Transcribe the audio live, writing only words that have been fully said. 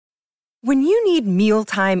When you need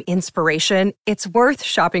mealtime inspiration, it's worth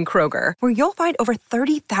shopping Kroger, where you'll find over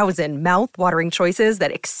 30,000 mouth-watering choices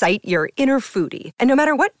that excite your inner foodie. And no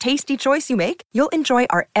matter what tasty choice you make, you'll enjoy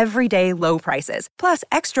our everyday low prices, plus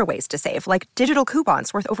extra ways to save, like digital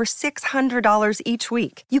coupons worth over $600 each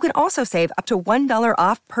week. You can also save up to $1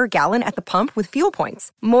 off per gallon at the pump with fuel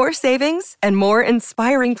points. More savings and more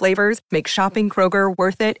inspiring flavors make shopping Kroger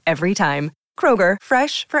worth it every time. Kroger,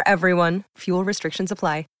 fresh for everyone. Fuel restrictions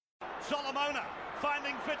apply. Solomona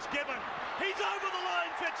finding Fitzgibbon. He's over the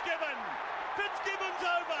line, Fitzgibbon. Fitzgibbon's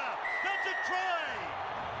over. That's a try.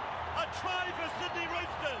 A try for Sydney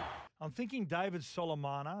Roosters. I'm thinking David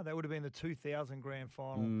Solomona. That would have been the 2000 grand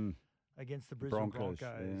final against the Brisbane Broncos.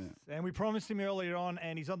 Yeah. And we promised him earlier on,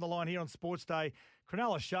 and he's on the line here on Sportsday.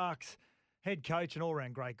 Cronulla Sharks head coach and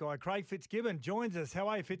all-round great guy, Craig Fitzgibbon, joins us. How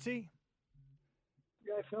are you, Fitzy?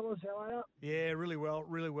 Yeah, fellas, how are you? Yeah, really well,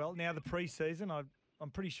 really well. Now, the pre-season, I'm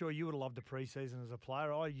pretty sure you would have loved the pre-season as a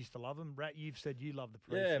player. I used to love them. Rat, you've said you love the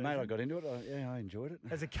pre-season. Yeah, mate, I got into it. I enjoyed it.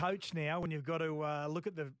 As a coach now, when you've got to look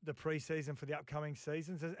at the pre-season for the upcoming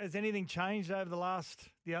seasons, has anything changed over the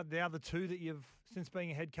other two that you've since being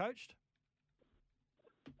a head coach?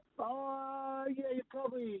 Yeah, you're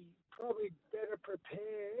probably better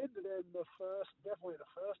prepared than definitely the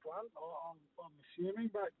first one, I'm assuming.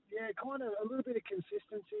 But yeah, kind of a little bit of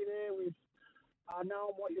consistency there with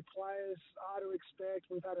knowing what your players are to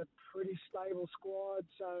expect. We've had a pretty stable squad,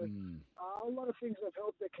 so a lot of things have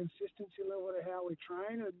helped the consistency level of how we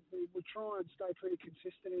train, and we try and stay pretty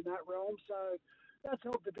consistent in that realm. So that's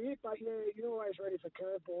helped a bit, but yeah, you're always ready for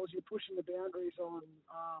curveballs. You're pushing the boundaries on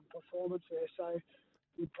performance there, so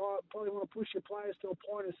you probably want to push your players to a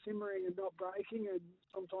point of simmering and not breaking, and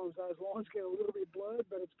sometimes those lines get a little bit blurred,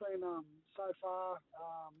 but it's been so far,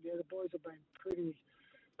 the boys have been pretty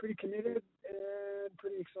committed and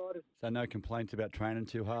pretty excited. So no complaints about training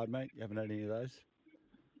too hard, mate? You haven't had any of those?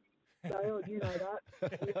 Dale, you know that.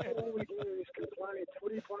 All we do is complain.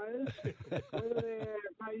 Footy players, whether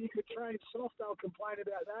mate, you could train soft, they'll complain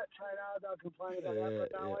about that. Train hard, they'll complain about that.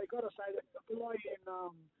 But no, I've got to say that the boy in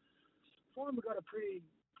find we've got a pretty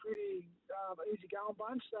easy-going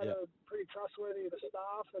bunch that are pretty trustworthy of the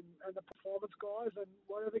staff and the performance guys, and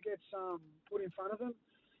whatever gets put in front of them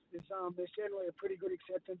is there's generally a pretty good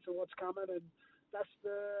acceptance of what's coming, and that's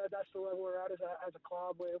the level we're at as a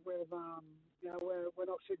club. Where we're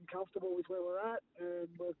not sitting comfortable with where we're at, and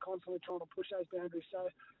we're constantly trying to push those boundaries. So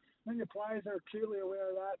I think the players are acutely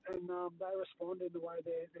aware of that, and they respond in the way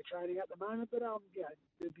they're training at the moment. But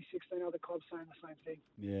there'd be 16 other clubs saying the same thing.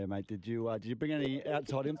 Yeah, mate. Did you bring any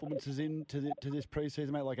outside influences to this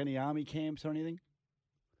pre-season, mate? Like any army camps or anything?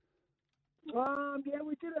 Yeah,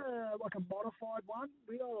 we did a modified one.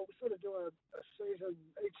 We sort of do a season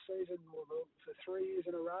each season for 3 years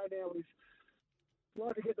in a row now. We've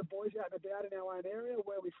like to get the boys out and about in our own area,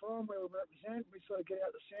 where we're from, where we represent. We sort of get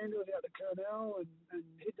out the Sandhills, out the Kurnell, and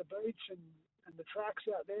hit the beach and the tracks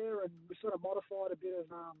out there. And we sort of modified a bit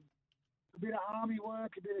of army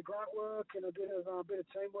work, a bit of grunt work, and a bit of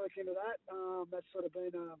teamwork into that. That's sort of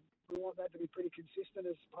been we want that to be pretty consistent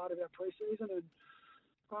as part of our pre-season, and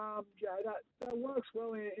that works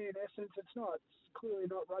well in essence. It's clearly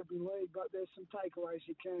not rugby league, but there's some takeaways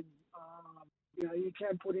you can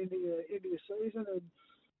put into your season, and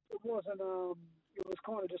it wasn't. It was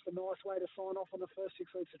kind of just a nice way to sign off on the first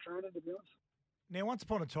 6 weeks of training, to be honest. Now, once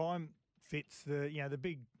upon a time, Fitz, the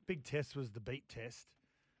big test was the beat test,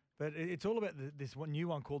 but it's all about this new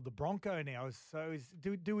one called the Bronco now. So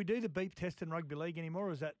do we do the beat test in rugby league anymore,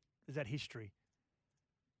 or is that history?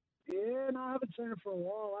 Yeah, no, I haven't seen it for a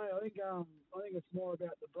while. I think it's more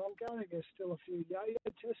about the Bronco. I think there's still a few yo-yo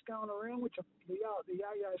tests going around, which the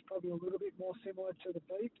yo-yo is probably a little bit more similar to the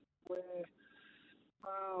beat, where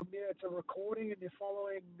it's a recording and you're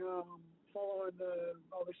following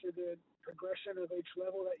obviously the progression of each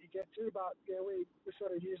level that you get to. But yeah, we're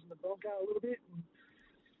sort of using the Bronco a little bit, and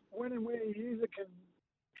when and where you use it can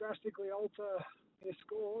drastically alter their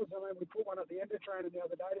scores. I mean, we put one at the end of training the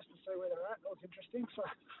other day just to see where they're at. That was interesting. So,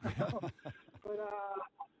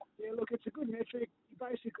 look, it's a good metric.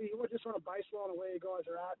 Basically, you just want a baseline of where you guys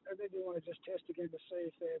are at, and then you want to just test again to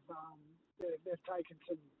see if they've taken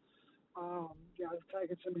some,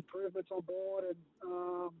 taken some improvements on board. And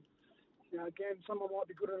again, someone might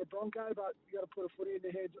be good at a Bronco, but you got to put a footy in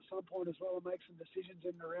their heads at some point as well and make some decisions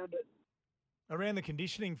in and around it. Around the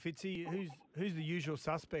conditioning, Fitzy, who's the usual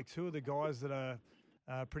suspects? Who are the guys that are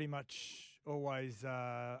pretty much always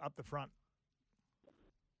up the front?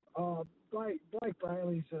 Blake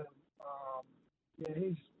Brayley's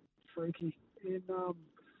he's freaky. He's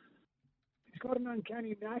got an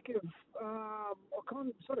uncanny knack of I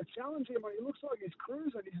can't sort of challenge him. He looks like he's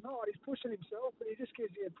cruising. He's not. He's pushing himself, but he just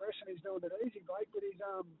gives the impression he's doing it easy, Blake. But he's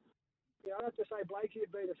yeah, I'd have to say Blakey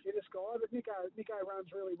would be the fittest guy, but Nico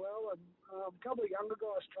runs really well, and a couple of younger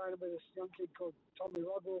guys training with this young kid called Tommy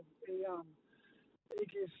Rodwell. He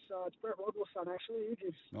gives it's Brett Rodwell's son actually. He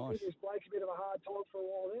gives Blake a bit of a hard time for a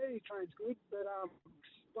while there. He trains good, but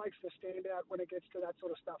Blake's the standout when it gets to that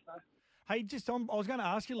sort of stuff, though. Hey, I was going to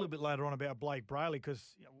ask you a little bit later on about Blake Brayley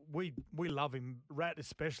because we love him. Rat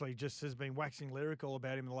especially just has been waxing lyrical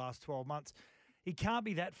about him in the last 12 months. He can't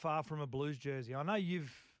be that far from a Blues jersey. I know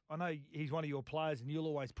he's one of your players and you'll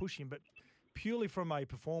always push him, but purely from a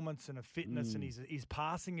performance and a fitness and his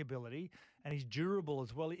passing ability and he's durable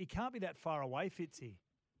as well, he can't be that far away, Fitzy.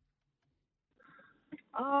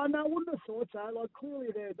 No, I wouldn't have thought so. Like, clearly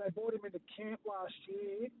they brought him into camp last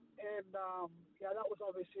year, and that was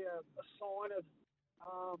obviously a sign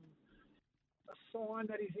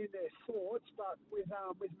that he's in their thoughts. But with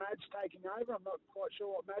Madge taking over, I'm not quite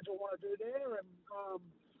sure what Madge will want to do there. And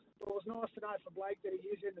it was nice to know for Blake that he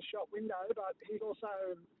is in the shop window, but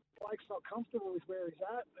Blake's not comfortable with where he's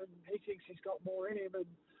at, and he thinks he's got more in him. And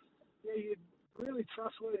you'd really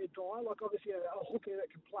trustworthy guy, like obviously a hooker that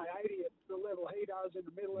can play 80 at the level he does in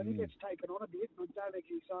the middle, and he gets taken on a bit. I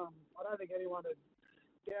don't think anyone would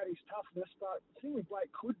doubt his toughness, but the thing with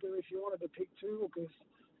Blake could do if you wanted to pick two hookers,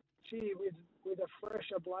 with a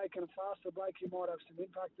fresher Blake and a faster Blake, he might have some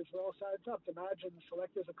impact as well. So it's up to Madge and the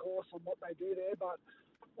selectors, of course, on what they do there. But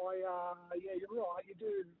you're right.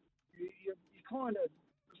 You kind of.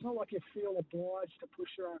 It's not like you feel obliged to push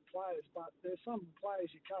your own players, but there's some players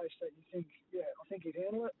you coach that you think, I think he'd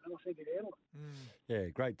handle it, and I think he'd handle it. Yeah,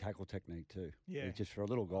 great tackle technique too. Yeah, just for a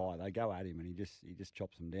little guy, they go at him and he just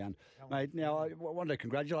chops them down, mate. Now I wanted to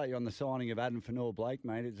congratulate you on the signing of Addin for Noah Blake,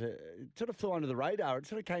 mate. It sort of flew under the radar. It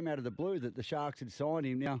sort of came out of the blue that the Sharks had signed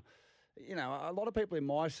him. Now, a lot of people in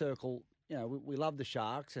my circle. We love the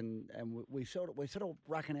Sharks, and we're sort of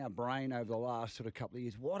racking our brain over the last sort of couple of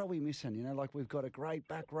years. What are we missing? Like we've got a great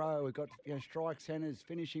back row, we've got strike centres,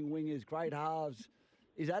 finishing wingers, great halves.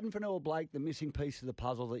 Is Addin Fanua Blake the missing piece of the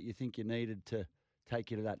puzzle that you think you needed to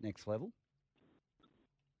take you to that next level?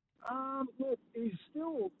 Look, he's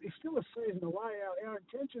still a season away. Our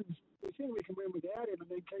intentions, we think we can win without him and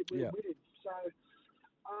then keep winning with him. So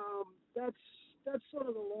that's sort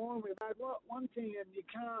of the line we've had. One thing, and you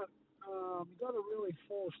can't. You've got to really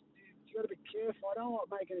force. You've got to be careful. I don't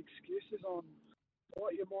like making excuses on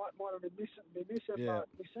what you might have been missing. But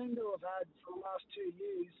we seem to have had for the last 2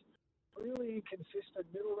 years really inconsistent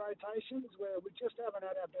middle rotations where we just haven't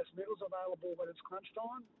had our best middles available when it's crunch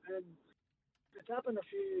time. And it's happened a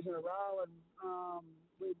few years in a row. And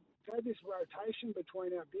we've had this rotation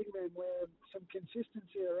between our big men where some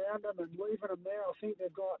consistency around them and leaving them there. I think they've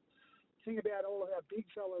got. Thing about all of our big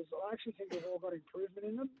fellas, I actually think they've all got improvement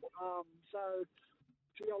in them. So,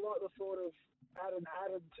 I like the thought of adding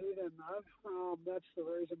to them, though. That's the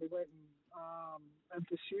reason we went and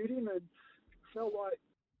pursued him, and felt like,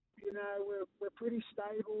 we're pretty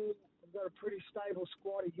stable. We've got a pretty stable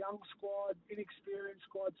squad, a young squad, inexperienced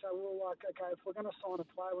squad. So we're all like, okay, if we're going to sign a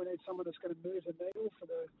player, we need someone that's going to move the needle for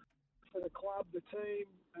the club, the team,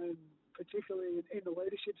 and particularly in the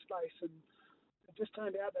leadership space. And it just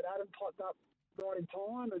turned out that Addin popped up right in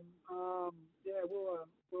time, and we're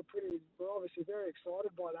obviously very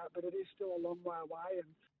excited by that. But it is still a long way away,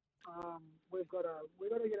 and we've got to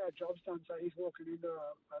get our jobs done. So he's walking into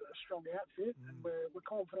a strong outfit, and we're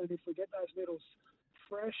confident if we get those medals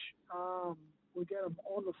fresh, we get them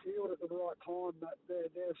on the field at the right time. That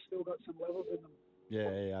they've still got some levels in them.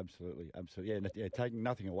 Yeah, absolutely. Yeah, taking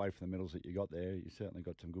nothing away from the medals that you got there, you certainly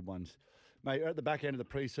got some good ones. Mate, you're at the back end of the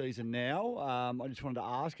pre-season now. I just wanted to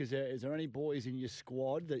ask, is there any boys in your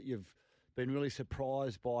squad that you've been really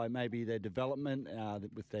surprised by maybe their development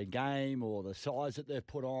with their game or the size that they've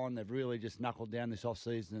put on? They've really just knuckled down this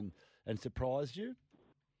off-season and surprised you?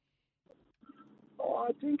 I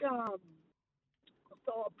think I've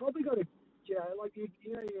probably got to,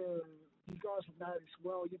 you guys would know this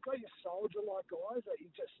well. You've got your soldier-like guys that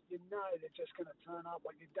they're just going to turn up,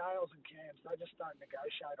 like your Dales and Cams. They just don't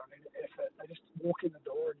negotiate on any effort. They just walk in the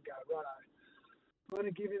door and go, righto, I'm going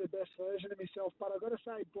to give you the best version of myself. But I've got to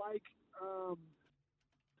say, Blake,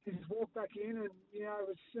 he just walked back in and,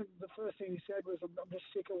 the first thing he said was, I'm just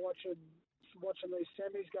sick of watching these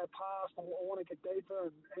semis go past. I want to get deeper.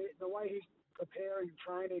 And the way he's preparing,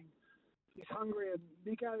 training, he's hungry. And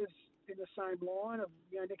Nico's in the same line of,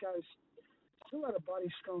 Nico's still had a bloody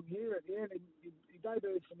strong year at the end. He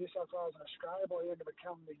debuted for New South Wales and Australia by the end of the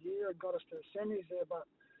calendar year and got us to the semis there. But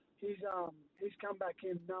he's come back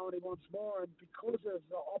in knowing he wants more, and because of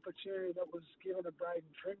the opportunity that was given to Braden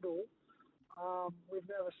Trindle, we've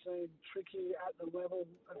never seen Tricky at the level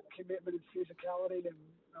of commitment and physicality and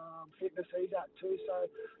fitness he's at too. So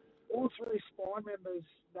all three spine members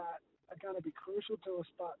that are going to be crucial to us,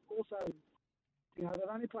 but also, you know,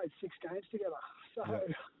 they've only played 6 games together. So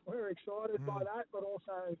we're excited by that, but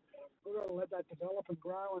also we've got to let that develop and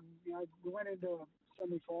grow. And, you know, we went into a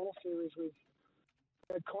semi-final series with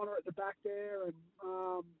Connor at the back there, and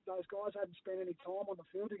those guys hadn't spent any time on the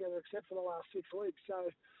field together except for the last 6 weeks.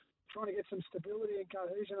 So trying to get some stability and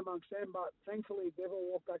cohesion amongst them, but thankfully they've all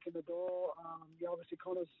walked back in the door. Obviously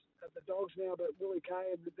Connor's at the Dogs now, but Willie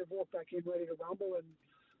Kay, and they've walked back in ready to rumble and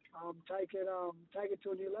take it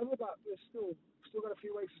to a new level. But we've still got a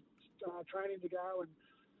few weeks training to go, and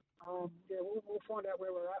we'll find out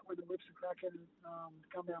where we're at when the whips are cracking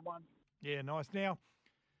come round 1. Yeah, nice. Now,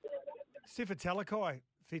 Sifa Talakai,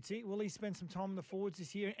 Fitzy, will he spend some time in the forwards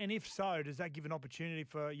this year? And if so, does that give an opportunity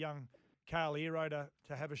for young Kale Ero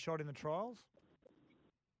to have a shot in the trials?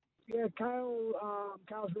 Yeah,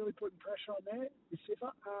 Kale's really putting pressure on there with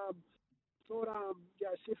Sifa.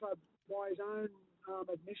 Sifa, by his own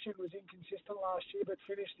admission, was inconsistent last year, but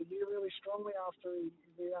finished the year really strongly after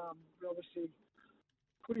we obviously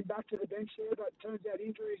put him back to the bench there. But turns out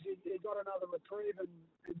injuries, he got another reprieve and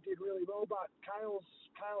did really well. But Kale's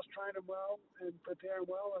training well and preparing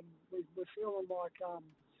well, and we're feeling like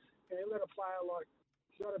he let a player like,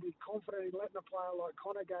 you've got to be confident in letting a player like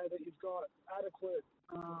Connor go, that you've got adequate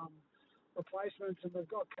replacements. And we've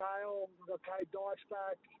got Kale, we've got Cade Dykes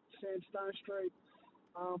back, Sam Stonestreet.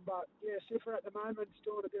 But yeah, Sifa at the moment is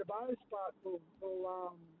doing a bit of both, but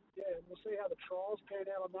we'll see how the trials pan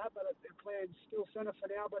out on that. But the plan's still centre for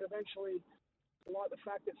now, but eventually I like the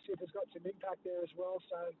fact that Sifa's got some impact there as well.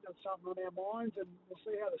 So that's something on our minds, and we'll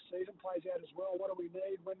see how the season plays out as well. What do we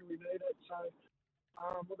need? When do we need it? So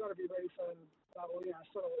we've got to be ready for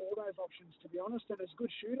sort of all those options, to be honest. And there's a good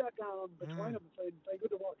shootout going on between them. It's been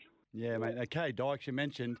good to watch. Yeah, mate. Okay, Dykes, you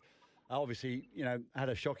mentioned, obviously, you know, had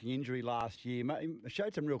a shocking injury last year. He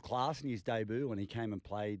showed some real class in his debut when he came and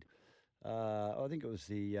played. I think it was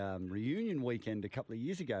the reunion weekend a couple of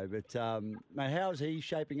years ago. But, mate, how's he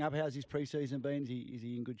shaping up? How's his pre-season been? Is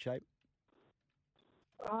he in good shape?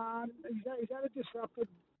 He's had a disrupted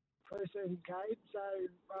pre-season, Cade. So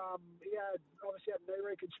he obviously had knee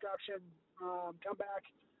reconstruction, come back,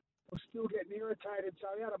 was still getting irritated. So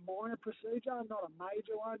he had a minor procedure, not a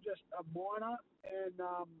major one, just a minor. And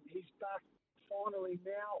he's back finally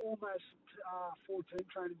now, almost full team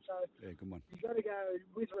training. So yeah, good one. You've got to go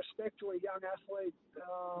with respect to a young athlete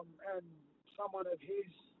and someone of his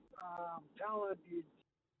talent.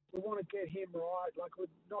 We want to get him right. Like,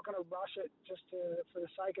 we're not going to rush it just for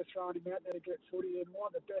the sake of throwing him out there to get footy, and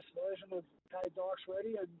want the best version of Cade Dykes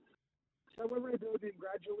ready. And so we're rebuilding him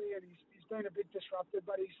gradually, and he's been a bit disrupted,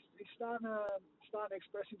 but he's starting to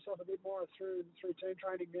express himself a bit more through team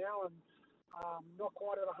training now, and not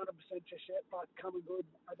quite at 100% just yet, but coming good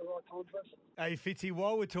at the right time for us. Hey, Fitzy,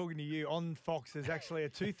 while we're talking to you, on Fox there's actually a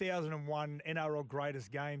 2001 NRL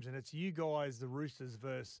Greatest Games, and it's you guys, the Roosters,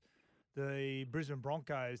 versus the Brisbane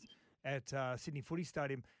Broncos at Sydney Footy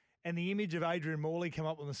Stadium. And the image of Adrian Morley come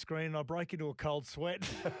up on the screen, and I break into a cold sweat.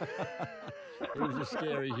 He was a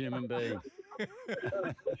scary human being. Yeah.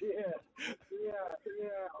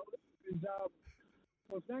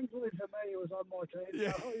 Well, thankfully for me, he was on my team.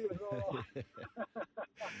 Yeah. So he was all right.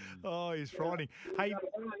 Oh, he's frightening. Hey,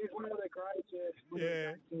 he's one of the greats.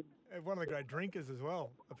 One of the great drinkers as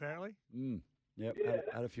well, apparently. Yep,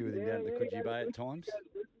 had a few of them down at the Coogee Bay at times.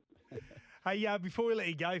 Hey, before we let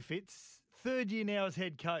you go, Fitz, third year now as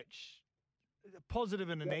head coach. A positive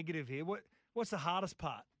and a negative here. What's the hardest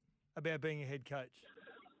part about being a head coach?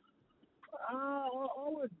 I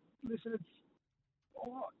would listen.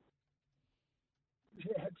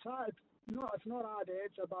 It's hard. It's not hard to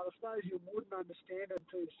answer, but I suppose you wouldn't understand it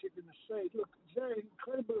until you sit in the seat. Look, it's very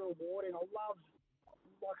incredibly rewarding. I love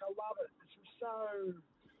it. It's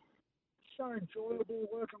so enjoyable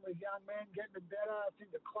working with young men, getting them better. I think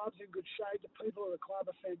the club's in good shape. The people of the club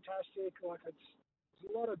are fantastic. Like, it's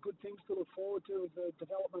a lot of good things to look forward to with the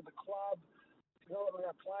development of the club, development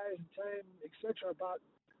of our players and team, etc. But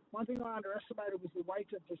one thing I underestimated was the weight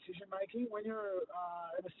of decision making. When you're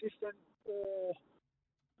an assistant, or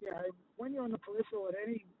when you're on the peripheral at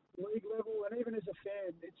any league level, and even as a fan,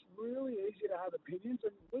 it's really easy to have opinions.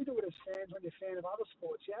 And we do it as fans when you're a fan of other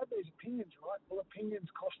sports. You have these opinions, right? Well, opinions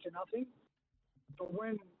cost you nothing, but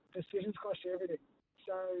when decisions cost you everything.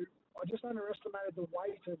 So I just underestimated the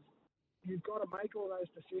weight of, you've got to make all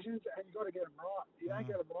those decisions and you've got to get them right. If you don't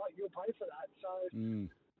get them right, you'll pay for that. So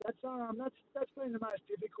that's been the most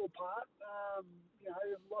difficult part. A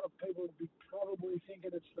lot of people would be probably thinking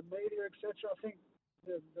it's the media, etc. I think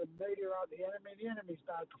the media aren't the enemy. The enemy's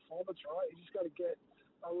bad performance, right? You just got to get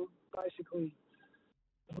basically.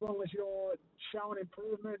 As long as you're showing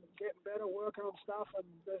improvement, getting better, working on stuff, and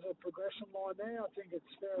there's a progression line there, I think it's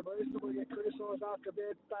fair and reasonable to get criticised after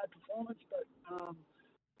a bad performance. But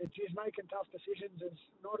it's just making tough decisions is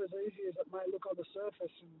not as easy as it may look on the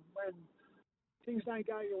surface. And when things don't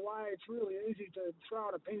go your way, it's really easy to throw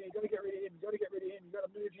an opinion. You've got to get rid of him. You've got to get rid of him. You've got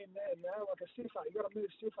to move him there. You know, like a siffer. You've got to move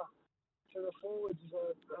siffer to the forwards is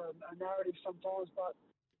a narrative sometimes, but.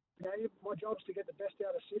 You know, my job's to get the best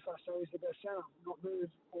out of Sifa, so he's the best centre, not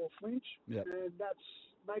move or flinch. Yep. And that's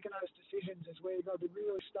making those decisions is where you've got to be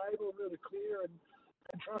really stable, really clear, and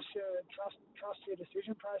trust your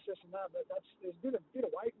decision process and that. But there's a bit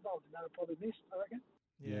of weight involved in that. I probably missed, I reckon.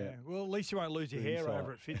 Yeah. Well, at least you won't lose your hair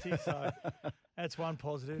over at Fitzy, so that's one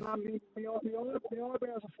positive. The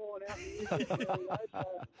eyebrows are falling out.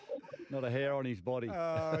 Not a hair on his body.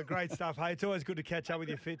 Great stuff. Hey, it's always good to catch up with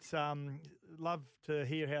you, Fitz. Love to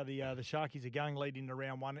hear how the Sharkies are going leading into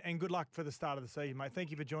round one. And good luck for the start of the season, mate.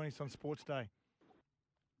 Thank you for joining us on Sports Day.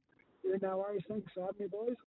 Yeah, no worries. Thanks for having me, boys.